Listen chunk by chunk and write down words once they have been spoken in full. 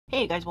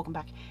Hey guys, welcome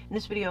back. In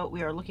this video,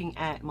 we are looking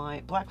at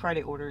my Black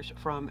Friday orders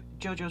from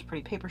JoJo's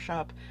Pretty Paper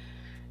Shop,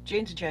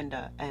 Jane's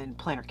Agenda, and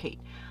Planner Kate.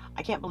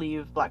 I can't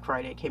believe Black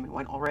Friday came and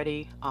went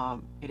already.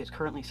 It is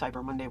currently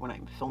Cyber Monday when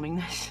I'm filming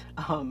this.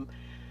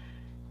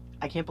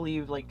 I can't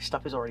believe like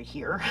stuff is already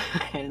here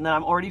and then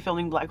I'm already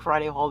filming Black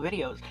Friday haul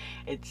videos.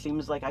 It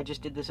seems like I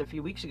just did this a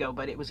few weeks ago,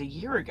 but it was a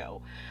year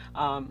ago. So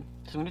I'm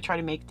going to try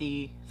to make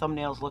the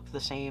thumbnails look the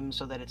same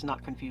so that it's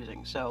not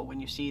confusing. So when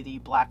you see the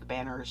black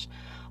banners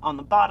on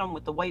the bottom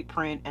with the white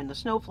print and the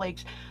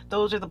snowflakes,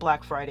 those are the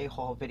Black Friday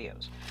haul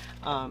videos.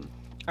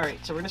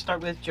 Alright, so we're going to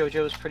start with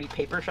JoJo's Pretty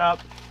Paper Shop.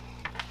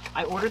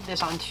 I ordered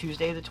this on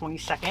Tuesday the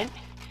 22nd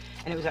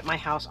and it was at my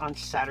house on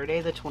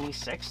Saturday the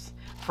 26th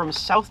from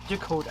South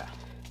Dakota.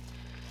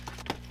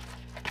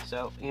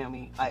 So, you know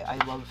me, I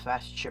love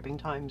fast shipping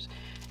times.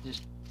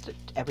 Just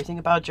everything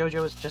about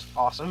JoJo is just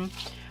awesome.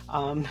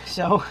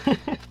 So, I'm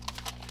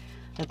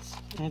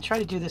going to try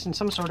to do this in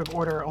some sort of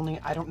order, only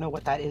I don't know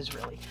what that is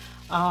really.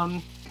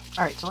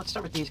 Alright, so let's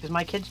start with these, because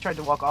my kids tried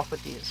to walk off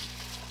with these.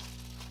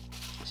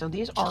 So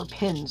these are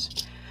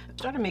pins. I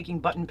started making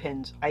button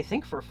pins, I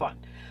think for fun.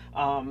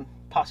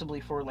 Possibly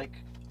for like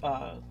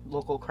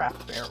local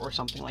craft fair or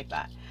something like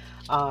that.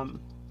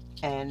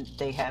 And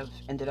they have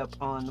ended up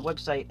on the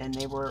website and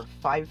they were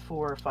 $5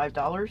 for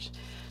 $5.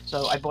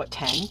 So I bought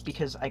 10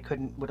 because I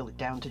couldn't whittle it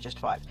down to just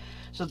 5.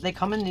 So they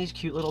come in these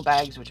cute little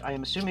bags, which I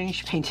am assuming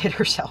she painted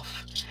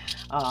herself.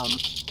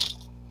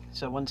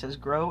 So one says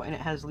grow and it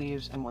has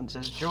leaves, and one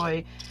says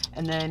joy,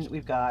 and then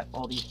we've got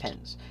all these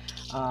pins.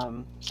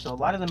 So a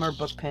lot of them are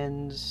book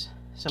pins,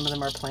 some of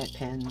them are plant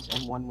pins,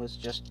 and one was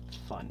just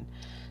fun.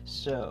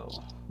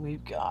 So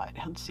we've got,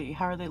 let's see,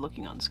 how are they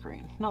looking on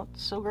screen? Not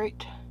so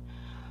great.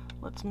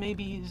 Let's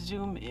maybe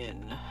zoom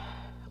in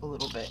a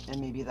little bit and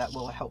maybe that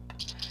will help.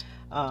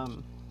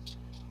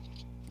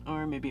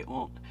 Or maybe it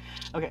won't.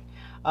 Okay,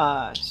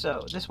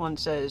 so this one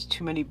says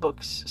too many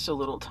books, so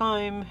little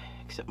time,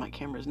 except my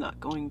camera's not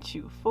going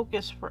to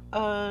focus for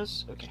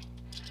us. Okay.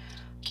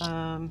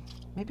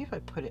 Maybe if I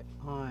put it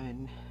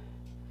on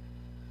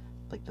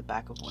like the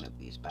back of one of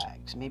these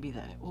bags, maybe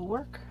then it will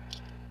work.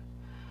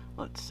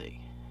 Let's see.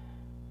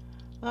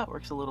 That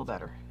works a little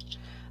better.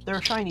 They're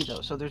shiny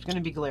though, so there's going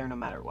to be glare no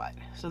matter what.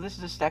 So this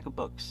is a stack of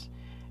books,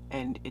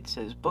 and it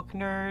says Book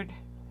Nerd.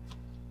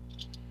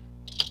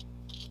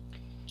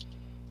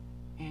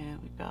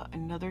 And we've got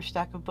another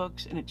stack of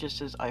books, and it just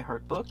says I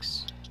Heart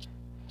Books.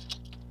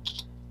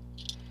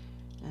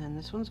 And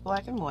this one's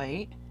black and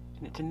white,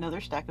 and it's another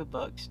stack of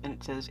books, and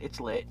it says It's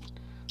Lit,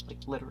 like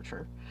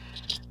literature.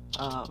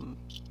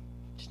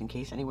 Just in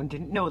case anyone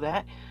didn't know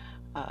that.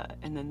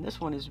 And then this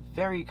one is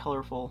very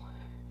colorful,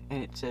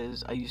 and it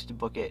says I used to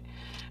book it.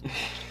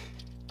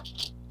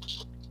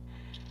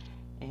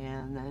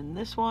 And then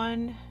this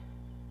one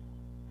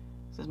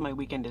says my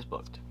weekend is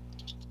booked.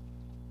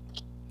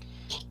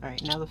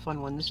 Alright, now the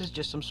fun one. This is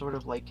just some sort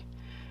of like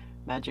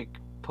magic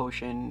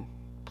potion,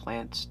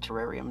 plants,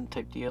 terrarium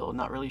type deal.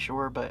 Not really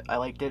sure, but I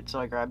liked it, so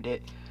I grabbed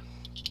it.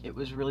 It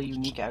was really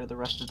unique out of the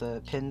rest of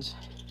the pins.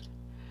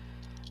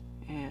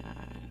 And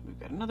we've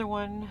got another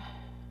one.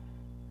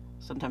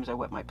 Sometimes I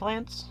wet my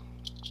plants.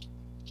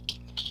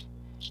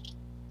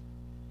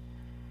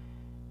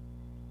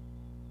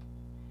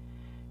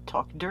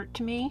 Talk dirt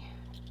to me.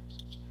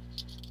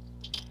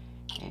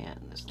 And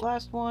this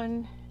last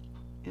one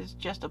is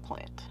just a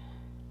plant.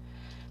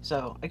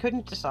 So I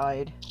couldn't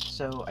decide,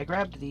 so I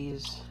grabbed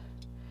these.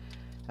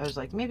 I was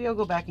like, maybe I'll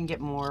go back and get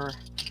more,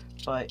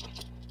 but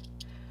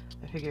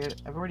I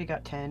figured I've already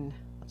got 10.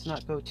 Let's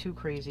not go too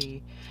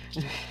crazy.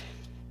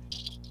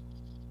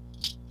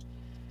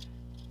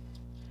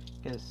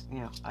 Because, you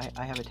know,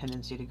 I have a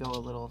tendency to go a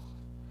little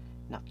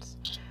nuts.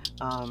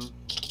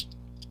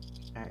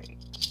 Alright,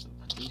 so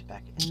put these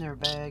back in their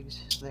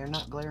bags. They're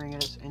not glaring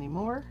at us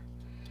anymore.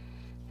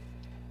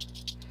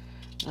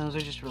 Those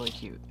are just really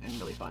cute and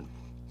really fun.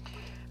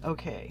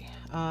 Okay,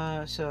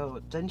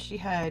 so then she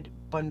had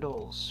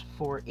bundles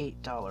for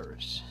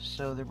 $8.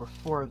 So there were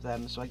 4 of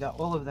them, so I got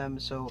all of them,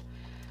 so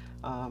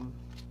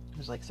it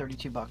was like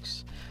 32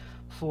 bucks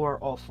for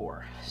all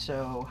 4.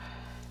 So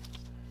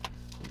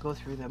we'll go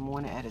through them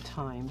one at a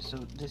time. So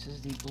this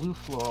is the blue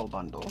floral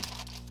bundle.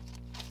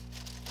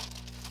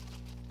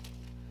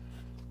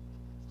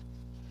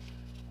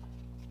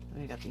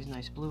 We got these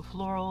nice blue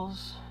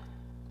florals,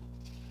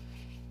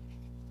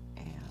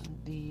 and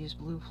these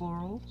blue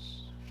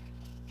florals,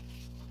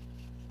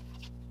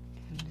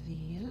 and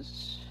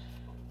these,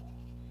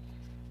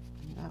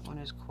 and that one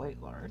is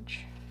quite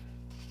large,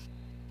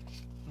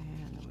 and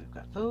then we've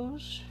got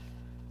those,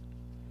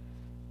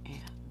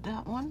 and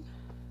that one,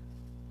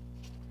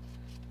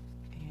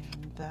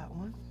 and that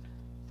one,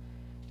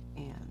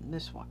 and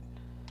this one.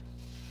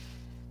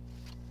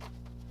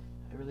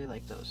 I really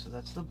like those, so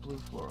that's the blue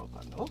floral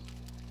bundle.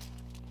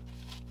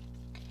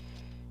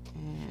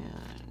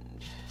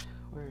 And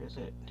where is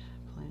it?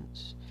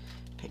 Plants,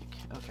 pink.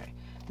 Okay,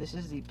 this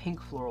is the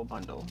pink floral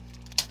bundle,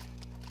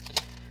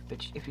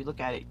 which if you look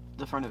at it,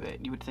 the front of it,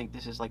 you would think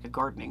this is like a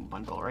gardening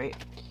bundle, right?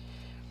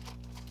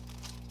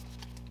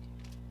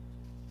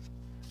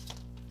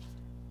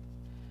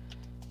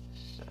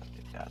 So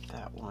we've got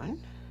that one.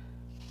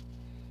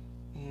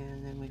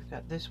 And then we've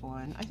got this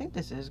one. I think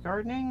this is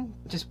gardening,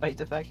 despite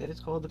the fact that it's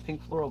called the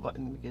pink floral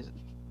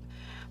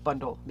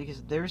bundle,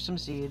 because there's some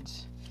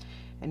seeds,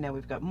 and now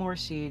we've got more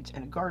seeds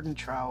and a garden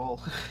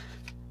trowel.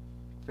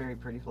 Very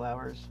pretty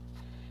flowers.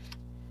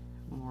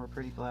 More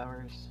pretty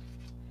flowers.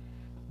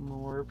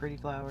 More pretty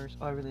flowers.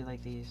 Oh, I really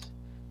like these.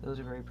 Those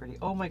are very pretty.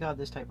 Oh my god,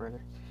 this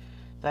typewriter.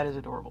 That is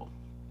adorable.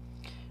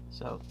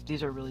 So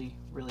these are really,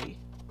 really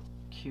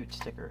cute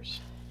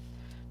stickers.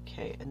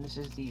 Okay, and this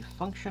is the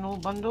functional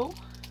bundle.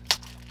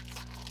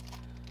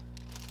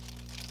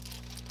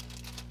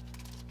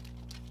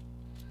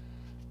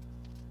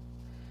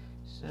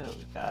 So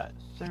we've got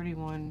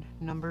 31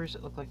 numbers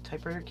that look like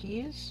typewriter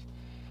keys,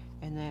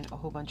 and then a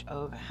whole bunch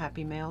of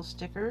Happy Mail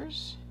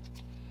stickers.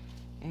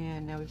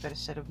 And now we've got a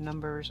set of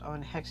numbers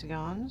on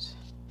hexagons.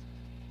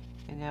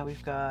 And now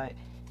we've got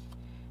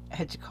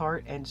add to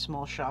cart and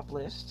small shop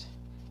list.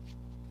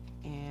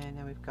 And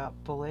now we've got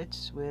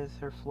bullets with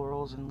her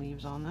florals and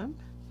leaves on them.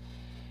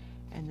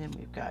 And then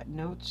we've got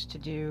notes to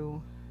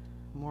do,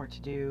 more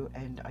to do,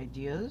 and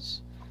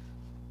ideas.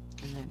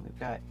 And then we've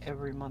got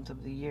every month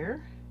of the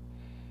year.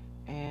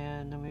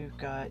 And then we've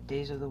got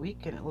days of the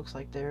week, and it looks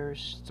like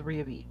there's 3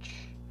 of each.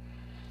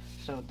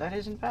 So that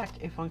is in fact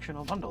a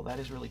functional bundle. That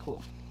is really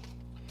cool.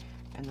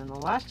 And then the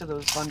last of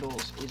those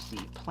bundles is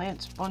the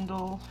plants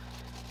bundle.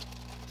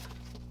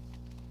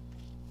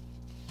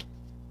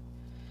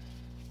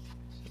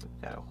 So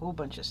we've got a whole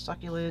bunch of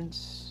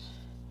succulents,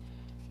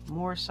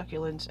 more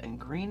succulents and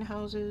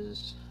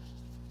greenhouses,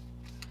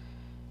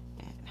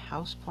 and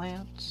house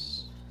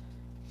plants,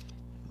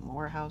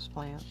 more house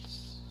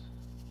plants,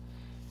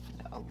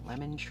 and a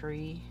lemon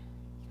tree,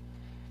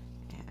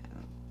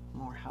 and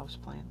more house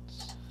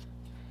plants.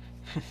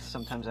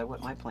 Sometimes I whip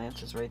my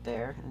plants is right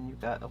there, and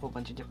you've got a whole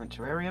bunch of different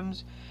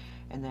terrariums,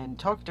 and then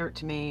Talk Dirt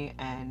to Me,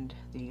 and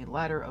the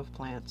ladder of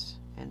plants,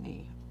 and the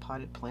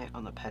potted plant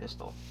on the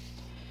pedestal.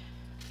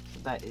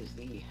 So that is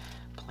the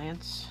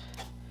plants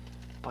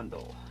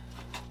bundle.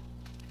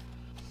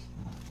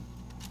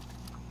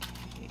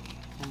 Okay.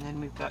 And then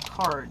we've got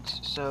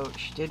cards. So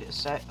she did a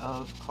set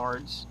of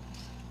cards.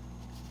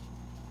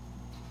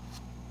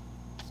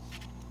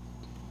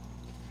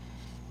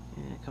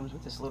 And it comes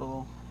with this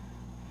little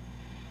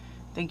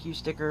thank you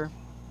sticker,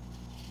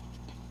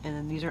 and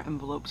then these are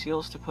envelope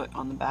seals to put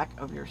on the back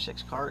of your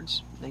 6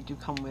 cards. They do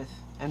come with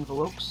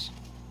envelopes,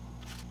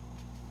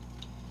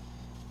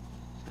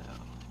 so,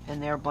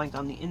 and they are blanked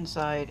on the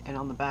inside, and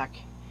on the back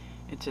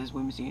it says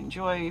Whimsy and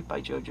Joy by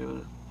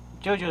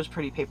JoJo's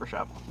Pretty Paper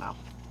Shop. Wow,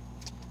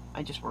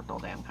 I just worked all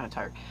day, I'm kind of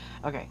tired.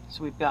 Okay,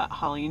 so we've got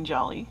Holly and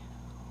Jolly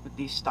with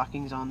these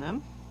stockings on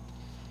them,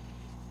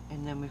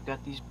 and then we've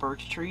got these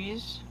birch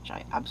trees, which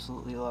I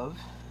absolutely love.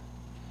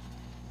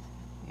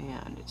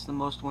 And it's the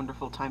most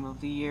wonderful time of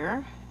the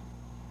year.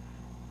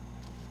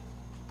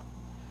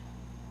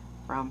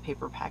 Brown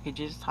paper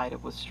packages tied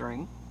up with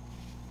string.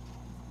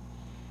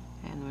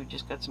 And we've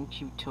just got some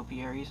cute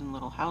topiaries and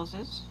little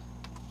houses.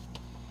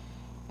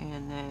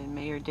 And then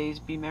may your days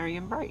be merry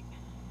and bright.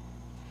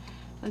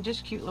 And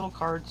just cute little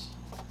cards.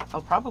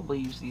 I'll probably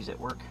use these at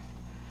work.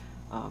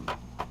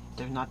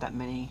 There's not that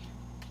many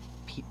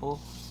people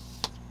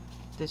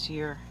this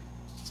year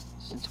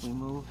since we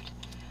moved.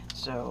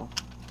 So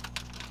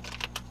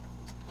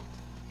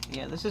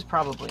yeah, this is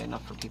probably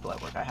enough for people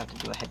at work. I have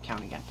to do a head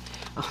count again.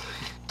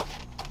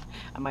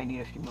 I might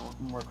need a few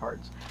more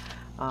cards.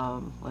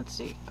 Let's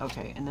see.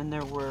 Okay, and then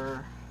there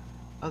were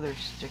other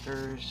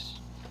stickers.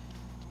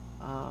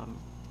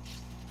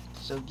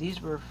 So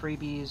these were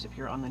freebies if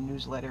you're on the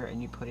newsletter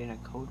and you put in a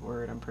code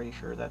word. I'm pretty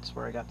sure that's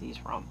where I got these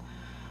from.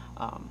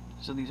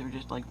 So these are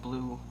just like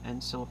blue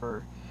and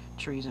silver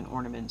trees and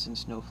ornaments and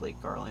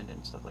snowflake garland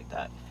and stuff like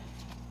that.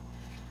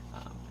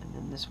 And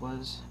then this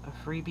was a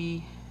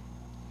freebie.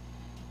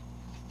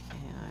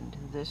 And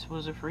this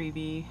was a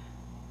freebie.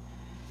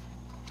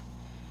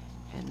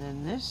 And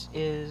then this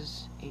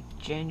is a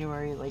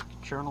January like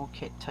journal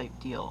kit type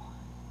deal.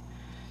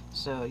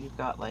 So you've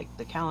got like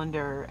the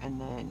calendar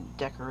and then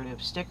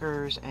decorative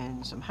stickers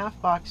and some half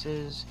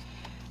boxes,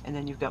 and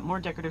then you've got more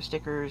decorative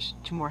stickers,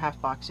 2 more half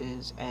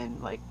boxes,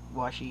 and like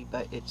washi,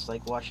 but it's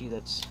like washi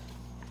that's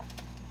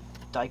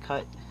die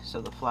cut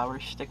so the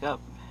flowers stick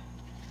up.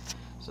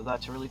 So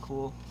that's really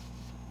cool.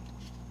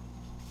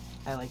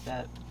 I like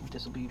that.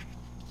 This will be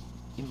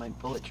in my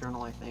bullet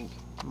journal, I think.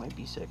 It might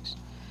be 6.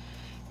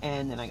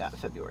 And then I got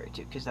February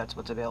too, because that's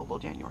what's available,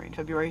 January and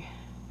February.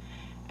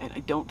 And I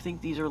don't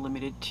think these are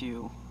limited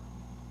to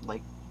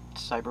like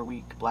Cyber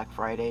Week, Black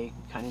Friday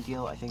kind of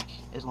deal. I think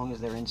as long as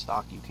they're in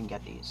stock, you can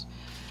get these.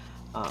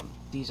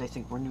 These I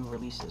think were new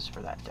releases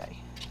for that day.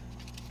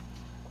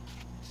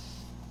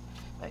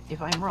 But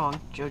if I'm wrong,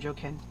 JoJo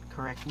can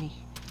correct me.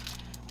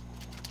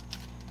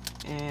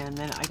 And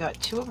then I got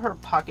 2 of her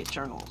pocket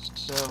journals.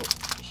 So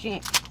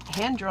she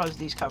hand draws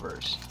these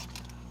covers.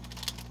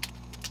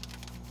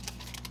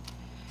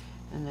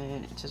 And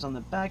then it says on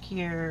the back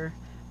here,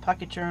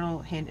 pocket journal,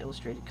 hand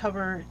illustrated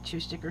cover, 2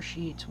 sticker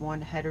sheets,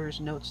 1 headers,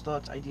 notes,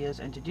 thoughts, ideas,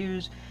 and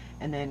to-dos,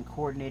 and then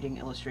coordinating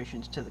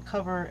illustrations to the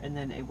cover, and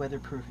then a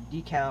weatherproof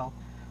decal,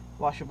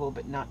 washable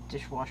but not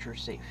dishwasher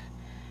safe.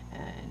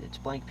 And it's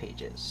blank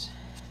pages.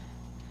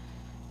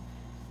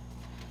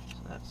 So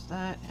that's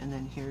that, and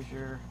then here's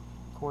your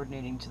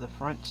coordinating to the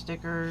front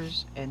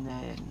stickers, and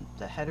then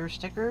the header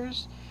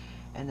stickers,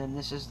 and then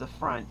this is the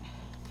front.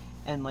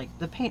 And like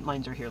the paint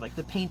lines are here, like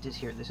the paint is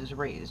here, this is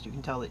raised, you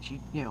can tell that she,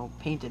 you know,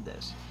 painted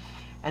this.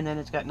 And then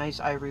it's got nice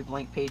ivory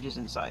blank pages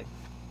inside.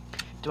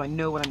 Do I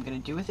know what I'm going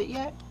to do with it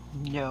yet?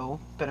 No,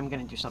 but I'm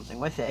going to do something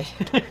with it.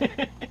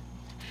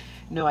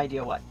 No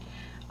idea what.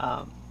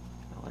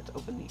 Let's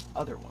open the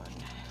other one.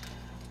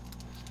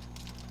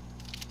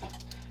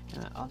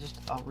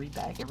 I'll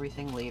rebag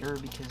everything later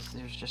because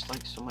there's just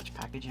like so much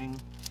packaging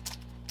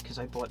because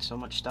I bought so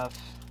much stuff.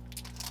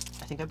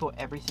 I think I bought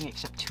everything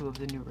except 2 of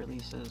the new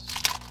releases.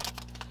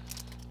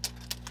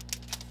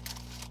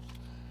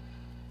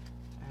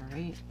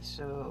 Alright,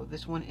 so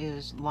this one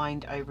is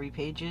lined ivory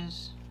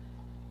pages.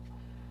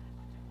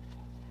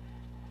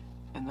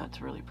 And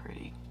that's really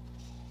pretty.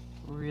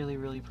 Really,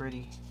 really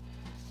pretty.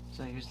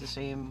 So here's the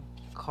same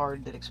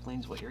card that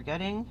explains what you're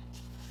getting.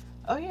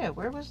 Oh yeah,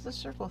 where was the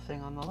circle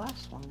thing on the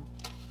last one?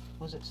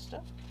 Was it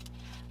stuck?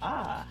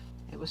 Ah,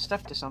 it was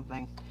stuck to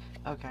something.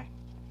 Okay.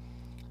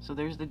 So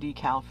there's the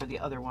decal for the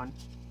other one.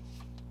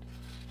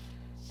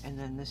 And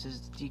then this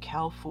is the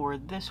decal for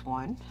this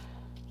one.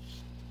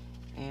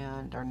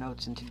 And our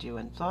notes and to-do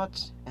and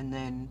thoughts. And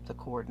then the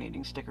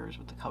coordinating stickers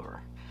with the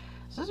cover.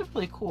 So this is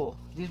really cool.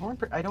 These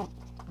weren't, I don't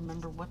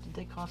remember what did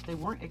they cost. They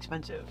weren't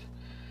expensive.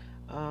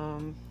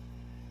 Calendar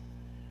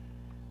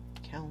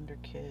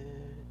kit.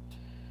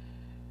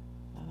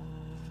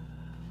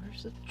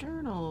 Where's the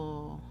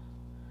journal?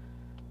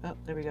 Oh,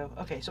 there we go.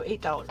 Okay, so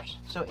 $8.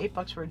 So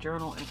 $8 for a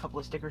journal and a couple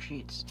of sticker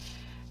sheets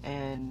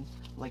and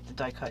like the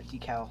die cut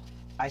decal.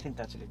 I think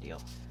that's a good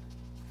deal.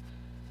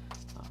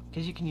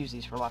 Because you can use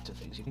these for lots of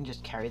things. You can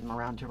just carry them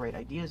around to write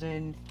ideas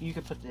in. You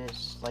could put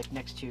this like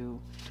next to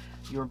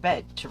your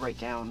bed to write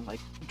down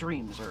like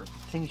dreams or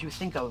things you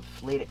think of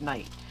late at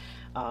night.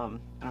 I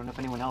don't know if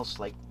anyone else,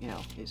 like, you know,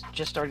 is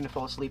just starting to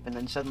fall asleep and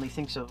then suddenly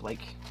thinks of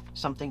like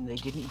something they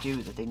didn't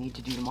do that they need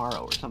to do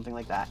tomorrow or something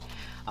like that.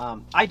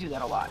 I do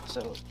that a lot,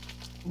 so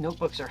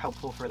notebooks are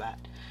helpful for that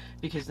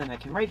because then I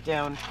can write it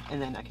down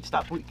and then I can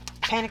stop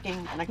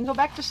panicking and I can go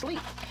back to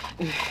sleep.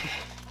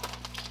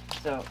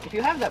 So if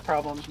you have that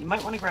problem, you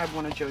might want to grab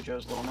one of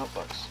JoJo's little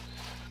notebooks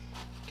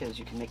because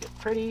you can make it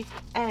pretty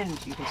and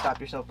you can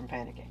stop yourself from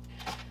panicking.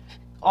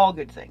 All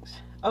good things.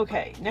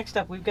 Okay, next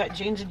up we've got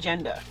Jane's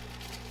Agenda.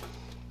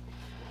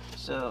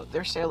 So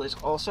their sale is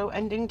also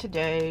ending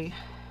today.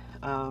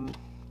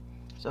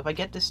 So if I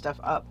get this stuff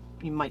up,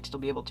 you might still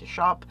be able to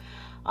shop.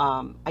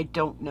 I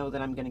don't know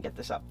that I'm going to get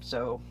this up,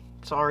 so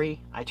sorry,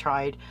 I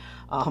tried.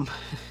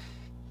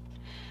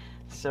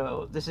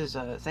 So this is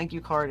a thank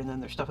you card, and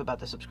then there's stuff about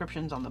the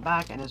subscriptions on the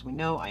back, and as we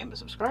know, I am a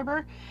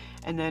subscriber.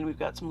 And then we've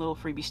got some little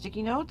freebie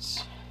sticky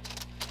notes.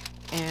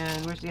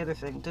 And where's the other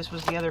thing? This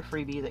was the other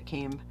freebie that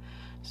came.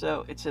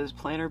 So it says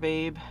Planner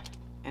Babe,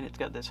 and it's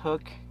got this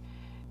hook,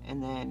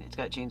 and then it's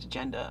got Jane's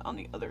Agenda on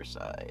the other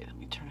side. Let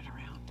me turn it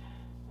around.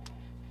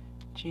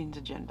 Jane's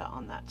Agenda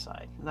on that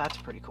side. That's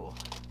pretty cool.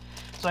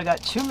 So I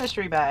got 2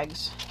 mystery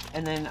bags,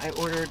 and then I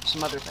ordered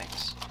some other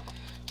things.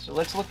 So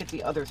let's look at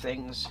the other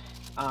things.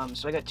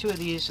 So I got 2 of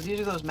these. So these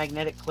are those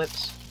magnetic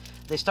clips.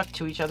 They stuck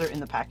to each other in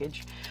the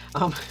package.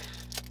 I'm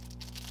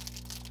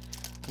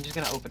just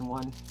going to open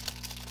one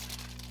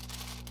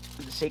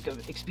for the sake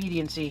of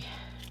expediency.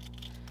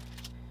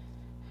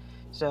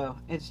 So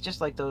it's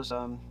just like those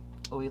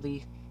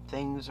oily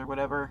things or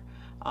whatever.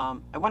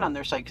 I went on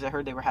their site because I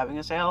heard they were having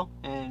a sale,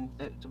 and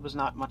it was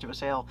not much of a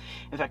sale.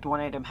 In fact, one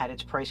item had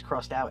its price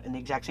crossed out and the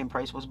exact same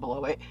price was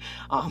below it.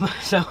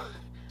 So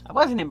I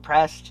wasn't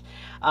impressed.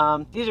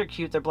 These are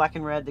cute. They're black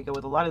and red. They go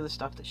with a lot of the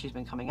stuff that she's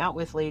been coming out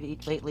with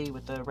lately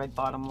with the red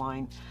bottom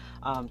line.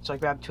 So I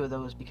grabbed 2 of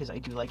those because I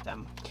do like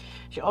them.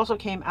 She also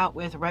came out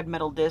with red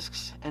metal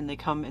discs, and they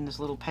come in this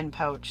little pen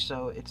pouch,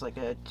 so it's like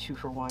a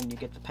 2-for-1. You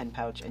get the pen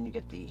pouch and you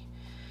get the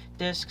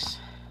discs.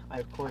 I,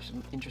 of course,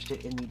 am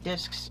interested in the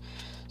discs.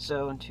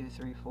 So 1, 2,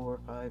 3, 4,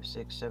 5,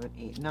 6, 7,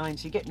 8, 9.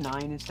 So you get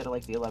 9 instead of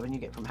like the 11 you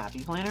get from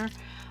Happy Planner.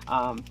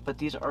 But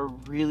these are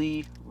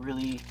really,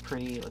 really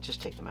pretty. Let's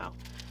just take them out.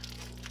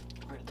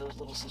 Where did those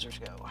little scissors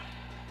go?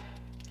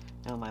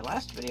 Now in my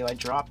last video I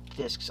dropped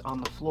discs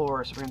on the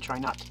floor, so we're going to try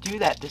not to do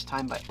that this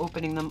time by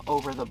opening them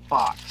over the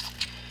box.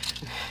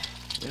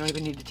 We don't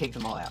even need to take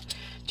them all out.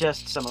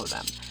 Just some of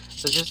them.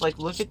 So just like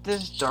look at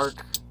this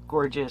dark,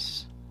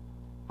 gorgeous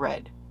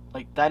red.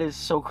 Like that is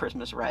so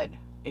Christmas red.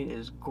 It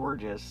is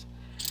gorgeous.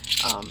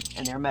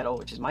 And they're metal,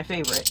 which is my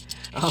favorite.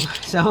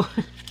 So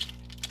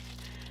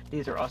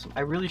these are awesome.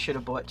 I really should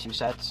have bought 2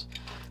 sets,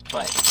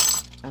 but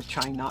I was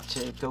trying not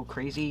to go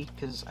crazy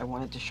because I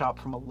wanted to shop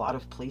from a lot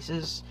of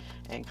places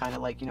and kind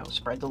of like, you know,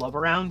 spread the love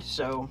around.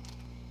 So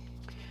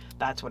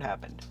that's what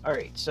happened. All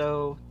right,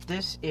 so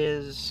this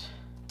is,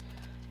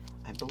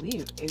 I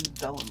believe, a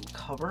vellum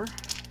cover.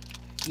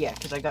 Yeah,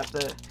 because I got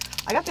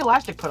the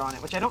elastic put on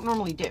it, which I don't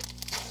normally do.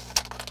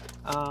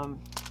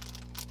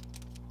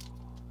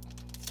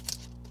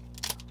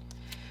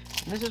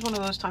 And this is one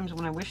of those times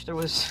when I wish there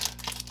was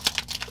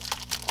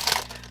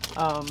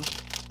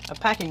a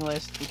packing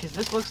list, because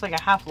this looks like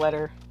a half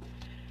letter,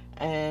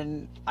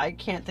 and I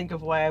can't think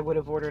of why I would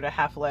have ordered a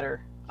half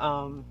letter,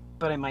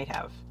 but I might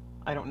have.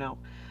 I don't know.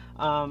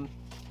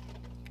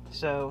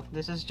 So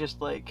this is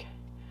just like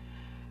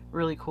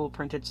really cool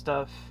printed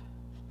stuff.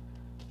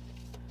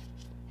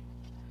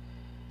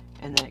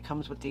 And then it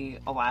comes with the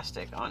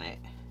elastic on it.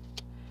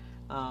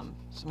 So I'm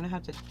going to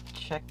have to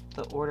check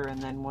the order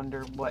and then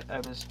wonder what I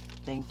was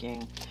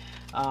thinking.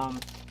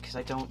 Because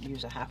I don't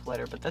use a half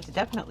letter, but that's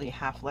definitely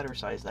half letter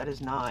size. That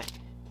is not,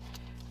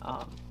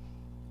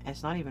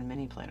 it's not even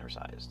mini planner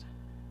sized.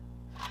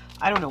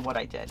 I don't know what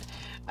I did.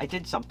 I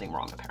did something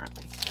wrong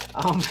apparently.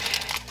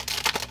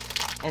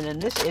 And then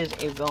this is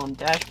a vellum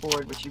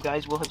dashboard, which you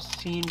guys will have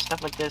seen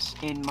stuff like this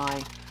in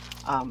my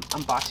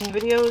unboxing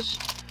videos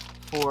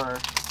for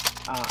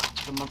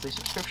the monthly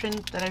subscription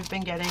that I've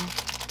been getting,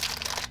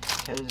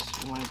 because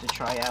we wanted to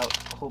try out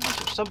a whole bunch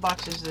of sub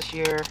boxes this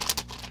year.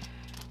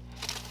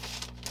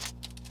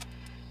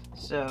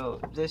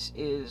 So this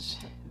is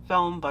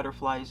vellum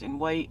butterflies in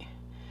white.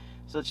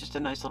 So it's just a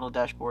nice little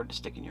dashboard to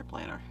stick in your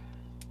planner.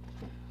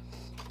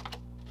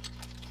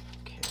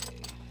 Okay,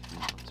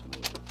 let's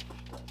move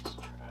that's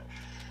trash.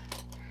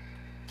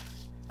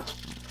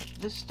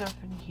 Put this stuff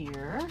in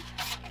here.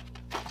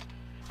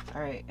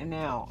 Alright, and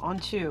now on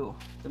to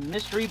the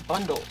mystery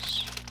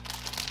bundles.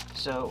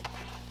 So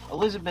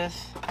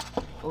Elizabeth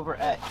over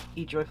at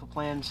EJ Joyful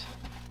Plans,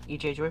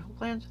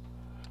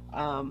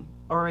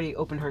 already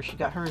opened her. She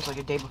got hers like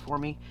a day before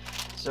me,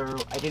 so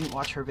I didn't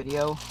watch her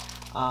video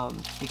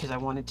because I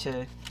wanted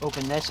to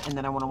open this and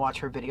then I want to watch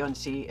her video and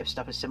see if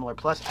stuff is similar.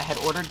 Plus I had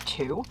ordered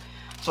 2,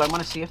 so I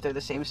want to see if they're the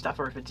same stuff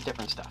or if it's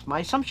different stuff. My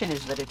assumption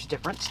is that it's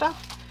different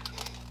stuff,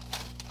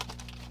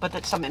 but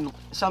that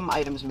some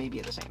items may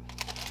be the same.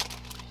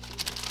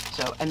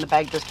 So, and the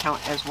bag does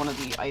count as one of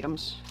the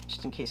items,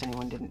 just in case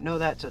anyone didn't know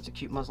that. So it's a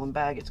cute muslin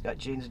bag. It's got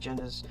Jane's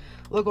Agenda's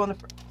logo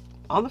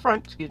on the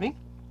front, excuse me.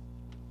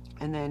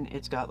 And then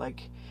it's got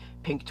like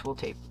pink twill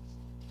tape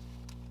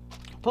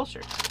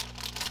upholstery.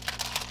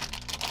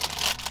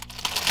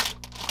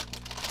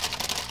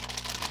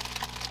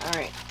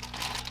 Alright,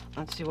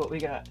 let's see what we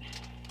got.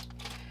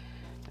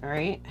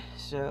 Alright,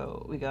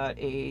 so we got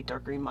a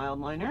dark green mild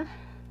liner,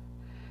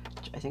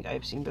 which I think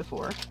I've seen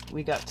before.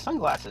 We got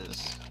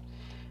sunglasses.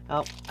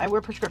 Well, I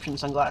wear prescription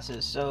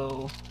sunglasses,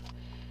 so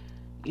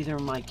either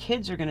my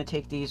kids are going to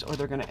take these or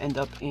they're going to end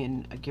up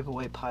in a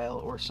giveaway pile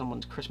or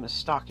someone's Christmas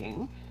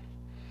stocking.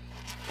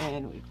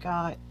 And we've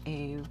got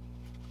a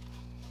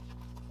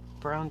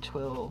brown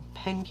twill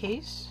pen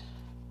case.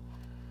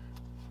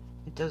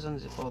 It does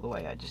unzip all the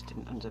way, I just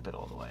didn't unzip it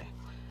all the way.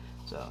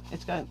 So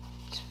it's got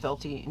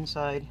felty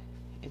inside.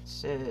 It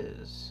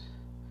says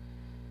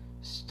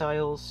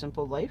Style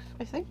Simple Life,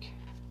 I think.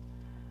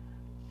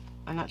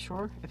 I'm not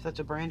sure if that's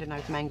a brand and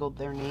I've mangled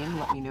their name,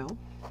 let me know.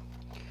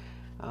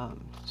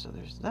 So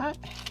there's that.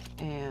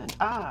 And,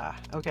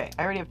 okay,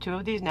 I already have 2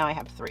 of these, now I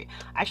have 3.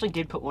 I actually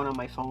did put one on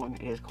my phone,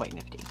 it is quite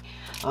nifty.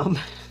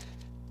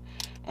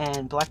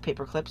 And black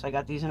paper clips, I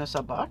got these in a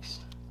sub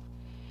box.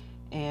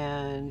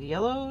 And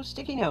yellow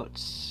sticky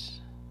notes.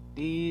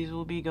 These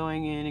will be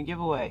going in a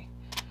giveaway.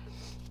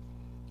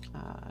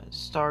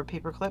 Star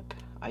paper clip,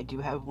 I do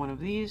have one of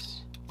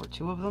these, or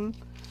 2 of them.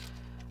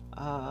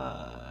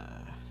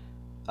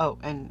 Oh,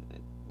 and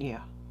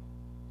yeah,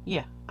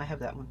 I have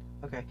that one.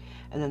 Okay,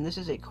 and then this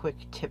is a quick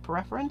tip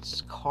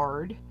reference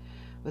card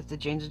with the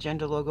Jane's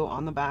Agenda logo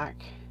on the back.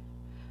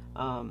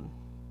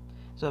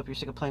 So if you're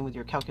sick of playing with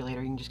your calculator,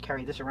 you can just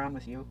carry this around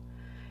with you.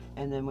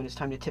 And then when it's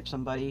time to tip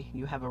somebody,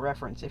 you have a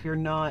reference. If your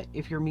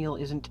meal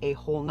isn't a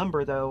whole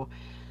number though,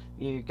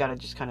 you gotta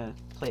just kind of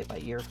play it by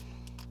ear.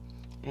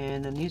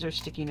 And then these are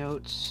sticky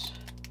notes.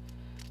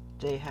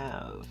 They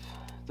have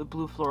the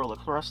blue floral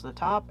across the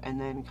top, and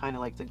then kind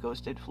of like the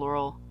ghosted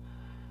floral,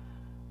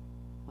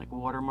 like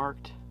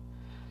watermarked.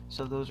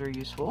 So those are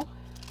useful.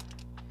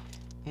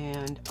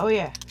 And oh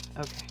yeah,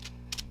 okay.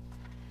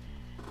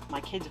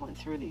 My kids went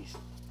through these.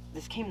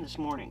 This came this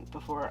morning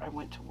before I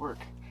went to work,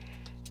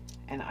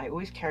 and I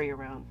always carry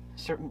around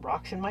certain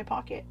rocks in my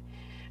pocket.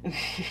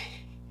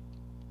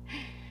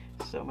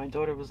 So my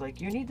daughter was like,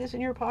 "You need this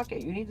in your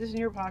pocket. You need this in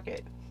your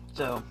pocket."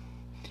 So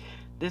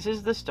this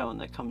is the stone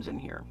that comes in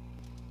here.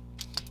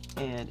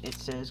 And it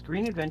says,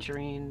 Green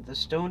Adventurine, the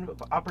Stone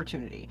of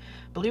Opportunity,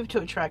 believed to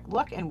attract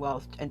luck and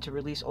wealth and to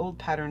release old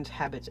patterns,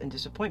 habits, and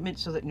disappointment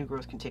so that new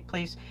growth can take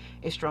place.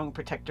 A strong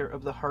protector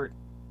of the heart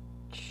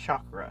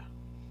chakra.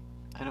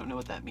 I don't know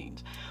what that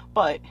means,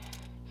 but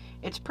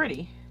it's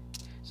pretty.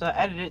 So I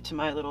added it to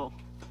my little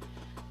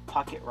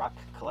pocket rock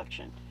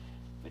collection,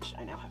 which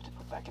I now have to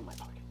put back in my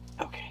pocket.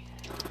 Okay.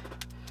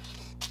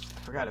 I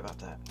forgot about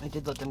that. I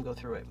did let them go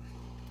through it.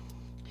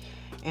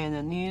 And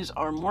then these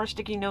are more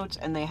sticky notes,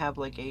 and they have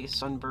like a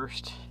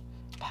sunburst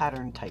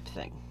pattern type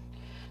thing.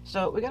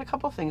 So we got a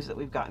couple things that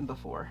we've gotten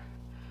before,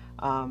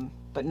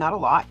 but not a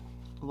lot.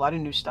 A lot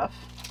of new stuff.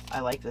 I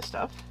like this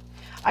stuff.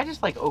 I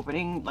just like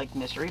opening like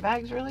mystery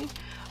bags, really.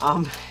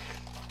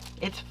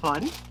 It's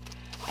fun.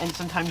 And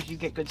sometimes you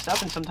get good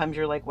stuff, and sometimes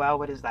you're like, wow,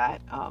 what is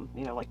that?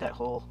 You know, like that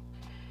whole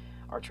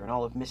Archer and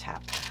Olive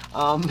mishap.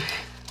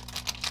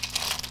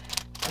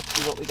 Let's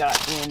see what we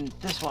got in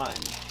this one.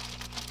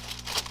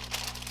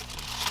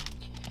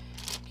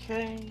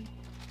 Okay,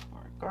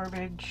 more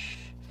garbage.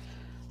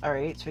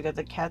 Alright, so we got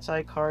the Cat's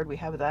Eye card, we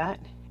have that,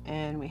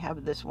 and we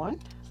have this one.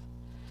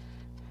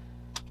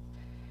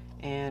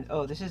 And,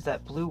 oh, this is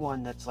that blue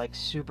one that's like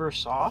super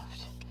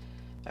soft.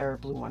 Or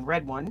blue one,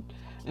 red one.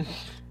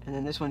 And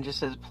then this one just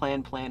says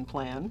plan, plan,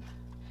 plan.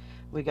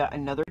 We got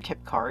another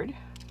tip card.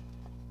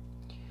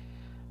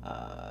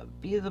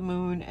 Be the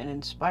moon and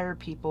inspire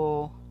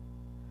people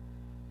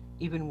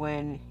even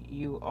when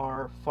you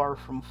are far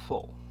from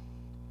full.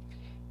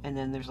 And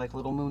then there's like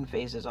little moon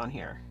phases on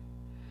here.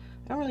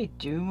 I don't really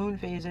do moon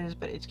phases,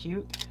 but it's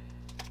cute.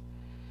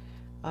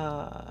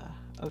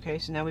 Okay,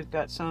 so now we've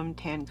got some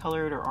tan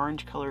colored or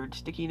orange colored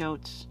sticky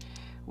notes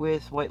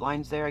with white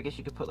lines there. I guess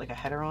you could put like a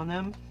header on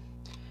them.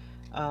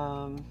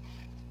 So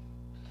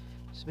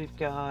we've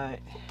got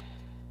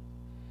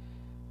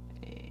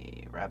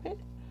a rabbit.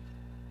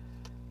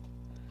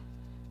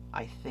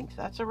 I think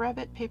that's a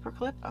rabbit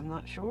paperclip. I'm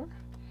not sure.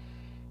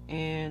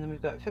 And then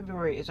we've got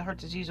February is a Heart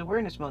Disease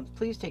Awareness Month.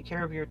 Please take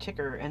care of your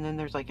ticker. And then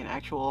there's like an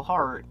actual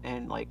heart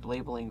and like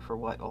labeling for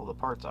what all the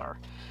parts are.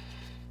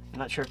 I'm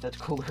not sure if that's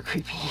cool or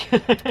creepy.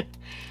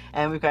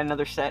 And we've got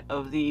another set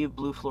of the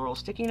blue floral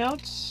sticky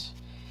notes.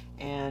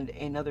 And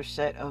another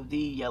set of the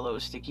yellow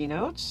sticky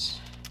notes.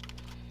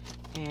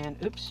 And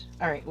oops.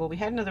 Alright, well we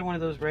had another one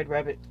of those red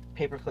rabbit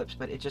paper clips,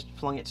 but it just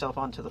flung itself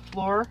onto the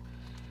floor.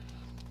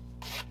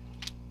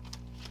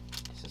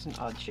 This is an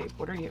odd shape.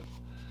 What are you?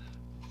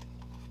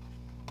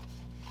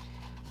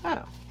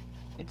 Oh,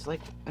 it's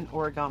like an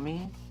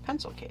origami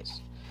pencil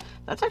case.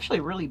 That's actually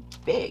really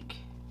big.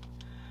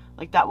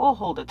 Like that will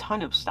hold a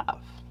ton of stuff.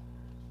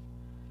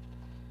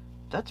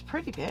 That's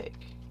pretty big.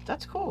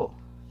 That's cool.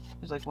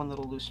 There's like one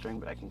little loose string,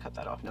 but I can cut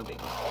that off, no big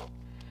deal.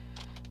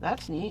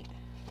 That's neat.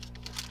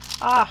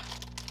 Ah,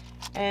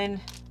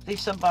 and they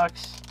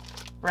sub-box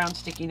brown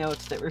sticky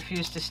notes that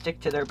refuse to stick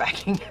to their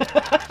backing.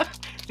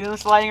 See them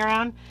sliding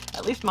around?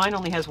 At least mine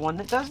only has one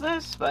that does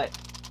this, but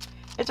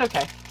it's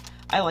okay.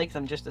 I like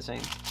them just the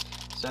same.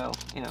 So,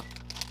 you know,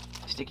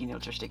 sticky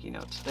notes are sticky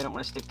notes. They don't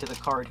want to stick to the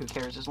card, who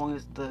cares? As long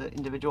as the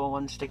individual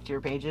ones stick to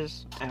your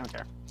pages, I don't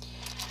care.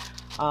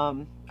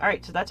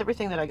 Alright, so that's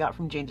everything that I got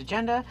from Jane's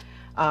Agenda.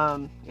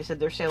 I said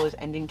their sale is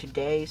ending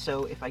today,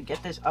 so if I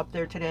get this up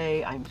there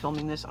today, I'm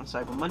filming this on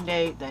Cyber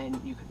Monday,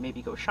 then you could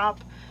maybe go shop.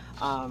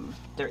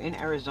 They're in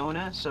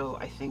Arizona, so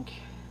I think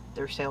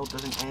their sale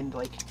doesn't end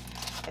like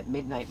at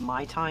midnight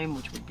my time,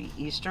 which would be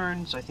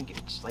Eastern, so I think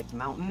it's like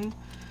Mountain.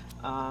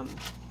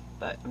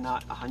 But I'm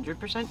not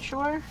 100%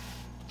 sure.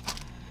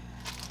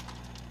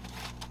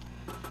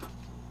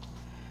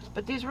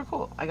 But these were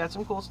cool. I got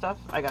some cool stuff.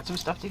 I got some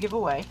stuff to give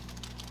away.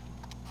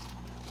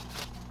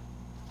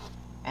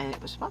 And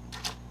it was fun.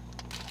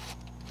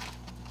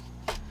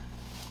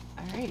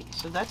 Alrighty,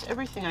 so that's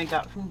everything I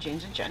got from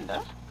Jane's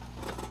Agenda.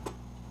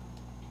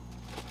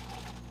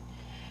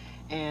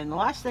 And the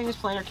last thing is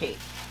Planner Kate.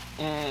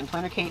 And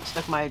Planner Kate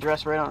stuck my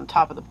address right on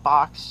top of the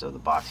box, so the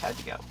box had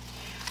to go.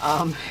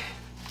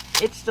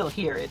 It's still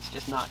here, it's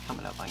just not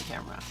coming up on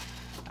camera.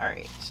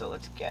 Alright, so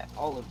let's get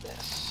all of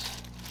this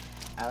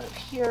out of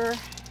here.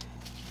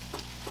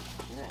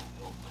 And then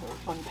we'll put our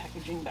fun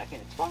packaging back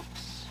in its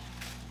box.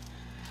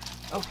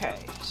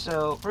 Okay,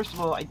 so first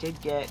of all, I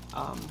did get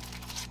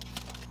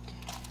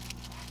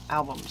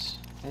albums,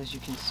 as you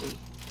can see.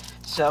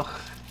 So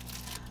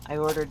I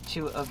ordered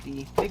 2 of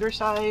the bigger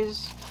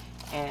size,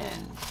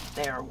 and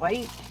they are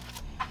white.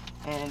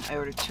 And I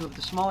ordered 2 of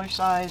the smaller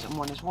size, and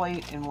one is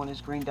white and one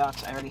is green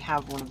dots. I already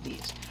have one of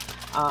these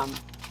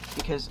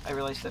because I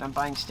realized that I'm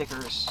buying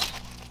stickers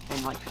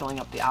and like filling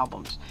up the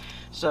albums.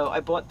 So I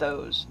bought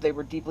those. They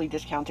were deeply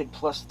discounted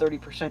plus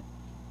 30%.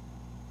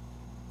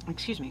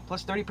 Excuse me,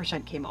 plus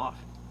 30% came off.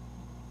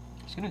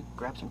 I'm just gonna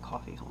grab some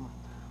coffee. Hold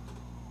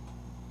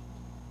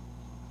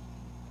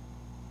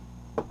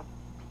on.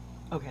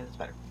 Okay, that's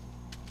better.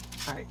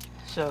 All right,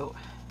 so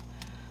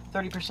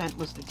 30%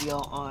 was the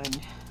deal on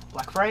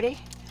Black Friday.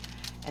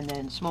 And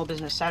then Small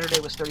Business Saturday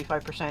was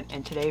 35%,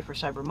 and today for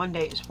Cyber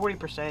Monday is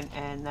 40%,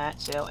 and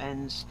that sale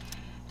ends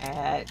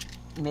at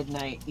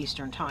midnight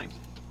Eastern Time.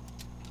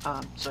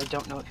 So I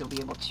don't know if you'll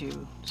be able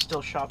to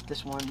still shop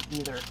this one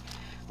either.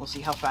 We'll see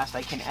how fast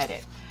I can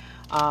edit.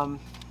 I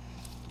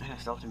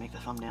still have to make the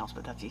thumbnails,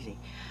 but that's easy.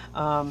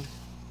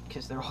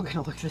 Because they're all going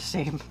to look the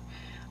same.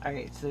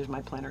 Alright, so there's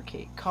my Planner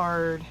Kate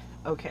card.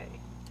 Okay.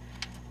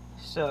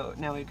 So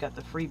now we've got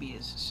the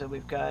freebies. So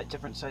we've got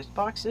different sized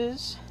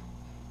boxes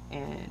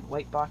and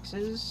white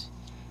boxes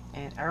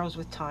and arrows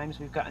with times.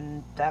 We've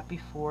gotten that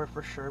before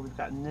for sure. We've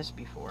gotten this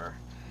before.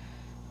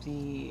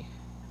 The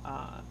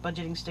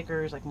budgeting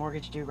stickers like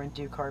mortgage due, rent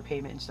due, car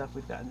payment and stuff,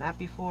 we've gotten that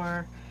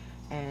before.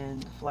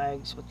 And the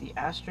flags with the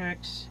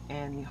asterisks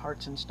and the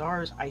hearts and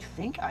stars. I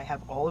think I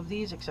have all of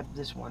these except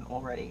this one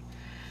already.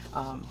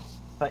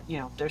 But you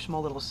know, they're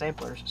small little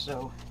samplers,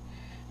 so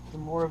the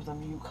more of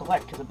them you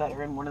collect the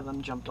better, and one of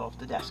them jumped off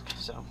the desk,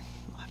 so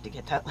I'll have have to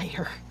get that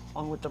later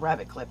on with the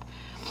rabbit clip.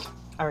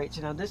 Alright,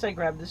 so now this I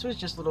grabbed. This was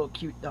just little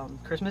cute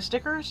Christmas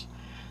stickers.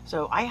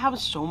 So I have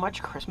so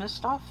much Christmas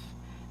stuff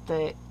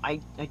that I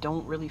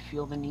don't really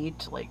feel the need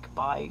to like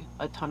buy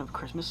a ton of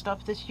Christmas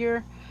stuff this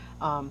year.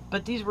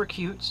 But these were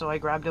cute, so I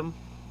grabbed them.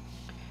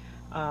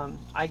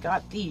 I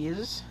got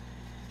these.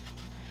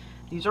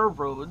 These are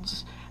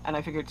roads, and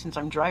I figured since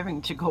I'm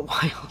driving to go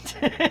wild,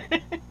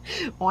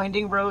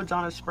 winding roads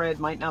on a spread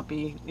might not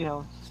be, you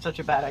know, such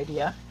a bad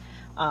idea.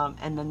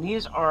 And then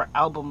these are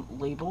album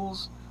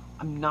labels.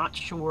 I'm not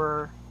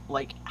sure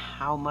like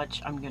how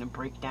much I'm gonna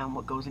break down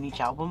what goes in each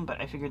album,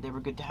 but I figured they were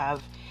good to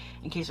have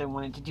in case I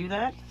wanted to do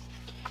that.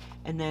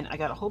 And then I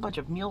got a whole bunch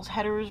of meals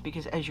headers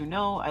because, as you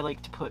know, I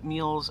like to put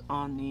meals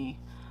on the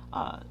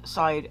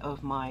side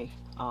of my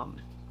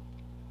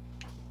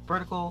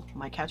vertical,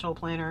 my catch-all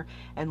planner,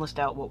 and list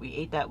out what we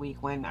ate that week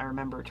when I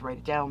remember to write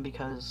it down,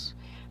 because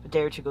if a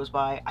day or two goes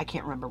by, I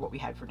can't remember what we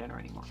had for dinner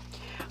anymore.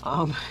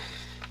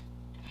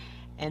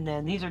 And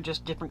then these are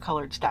just different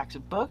colored stacks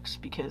of books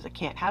because I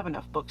can't have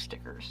enough book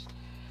stickers.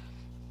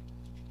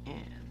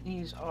 And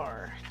these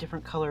are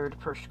different colored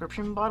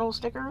prescription bottle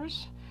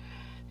stickers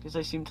because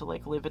I seem to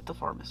like live at the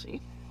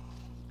pharmacy.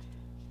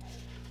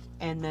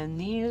 And then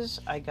these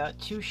I got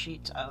 3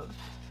 sheets of.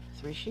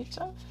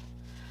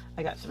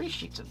 I got 3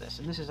 sheets of this,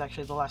 and this is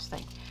actually the last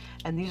thing.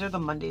 And these are the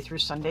Monday through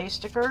Sunday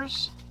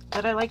stickers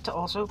that I like to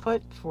also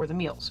put for the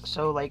meals.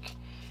 So like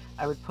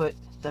I would put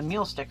the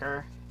meal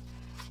sticker,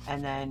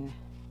 and then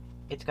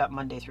it's got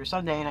Monday through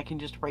Sunday, and I can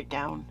just write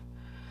down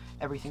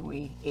everything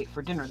we ate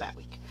for dinner that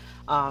week.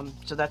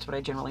 So that's what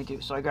I generally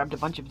do. So I grabbed a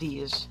bunch of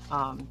these.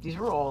 These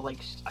were all like,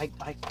 I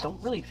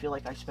don't really feel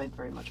like I spent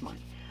very much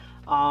money.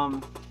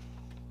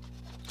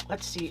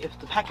 Let's see if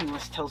the packing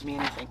list tells me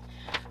anything.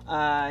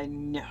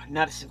 No,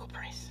 not a single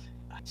price.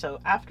 So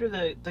after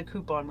the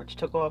coupon, which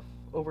took off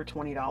over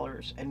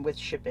 $20, and with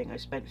shipping I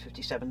spent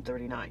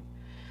 $57.39.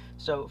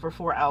 So for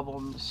 4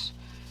 albums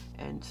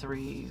and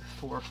 3,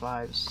 4,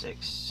 5,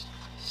 6,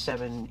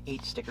 7,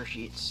 8 sticker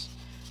sheets,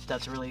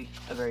 that's really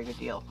a very good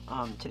deal.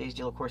 Today's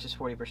deal, of course, is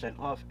 40%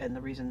 off, and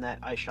the reason that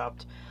I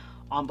shopped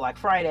on Black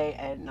Friday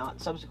and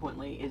not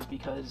subsequently is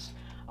because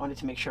I wanted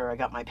to make sure I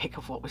got my pick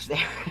of what was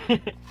there.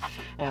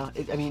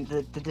 I mean,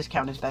 the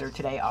discount is better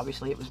today.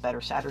 Obviously, it was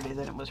better Saturday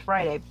than it was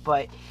Friday,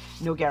 but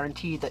no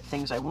guarantee that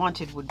things I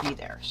wanted would be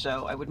there.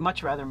 So I would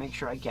much rather make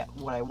sure I get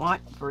what I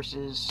want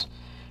versus,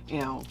 you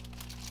know,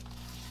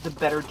 the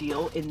better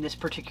deal in this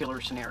particular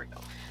scenario.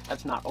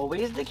 That's not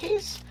always the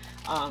case,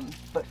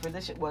 but for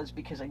this it was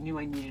because I knew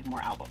I needed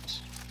more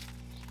albums.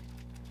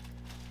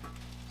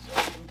 So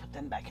I can put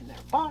them back in their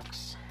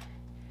box.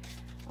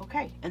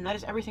 Okay, and that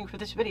is everything for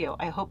this video.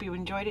 I hope you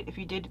enjoyed it. If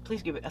you did,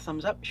 please give it a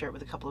thumbs up, share it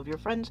with a couple of your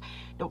friends.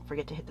 Don't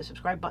forget to hit the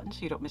subscribe button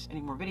so you don't miss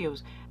any more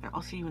videos, and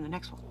I'll see you in the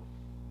next one.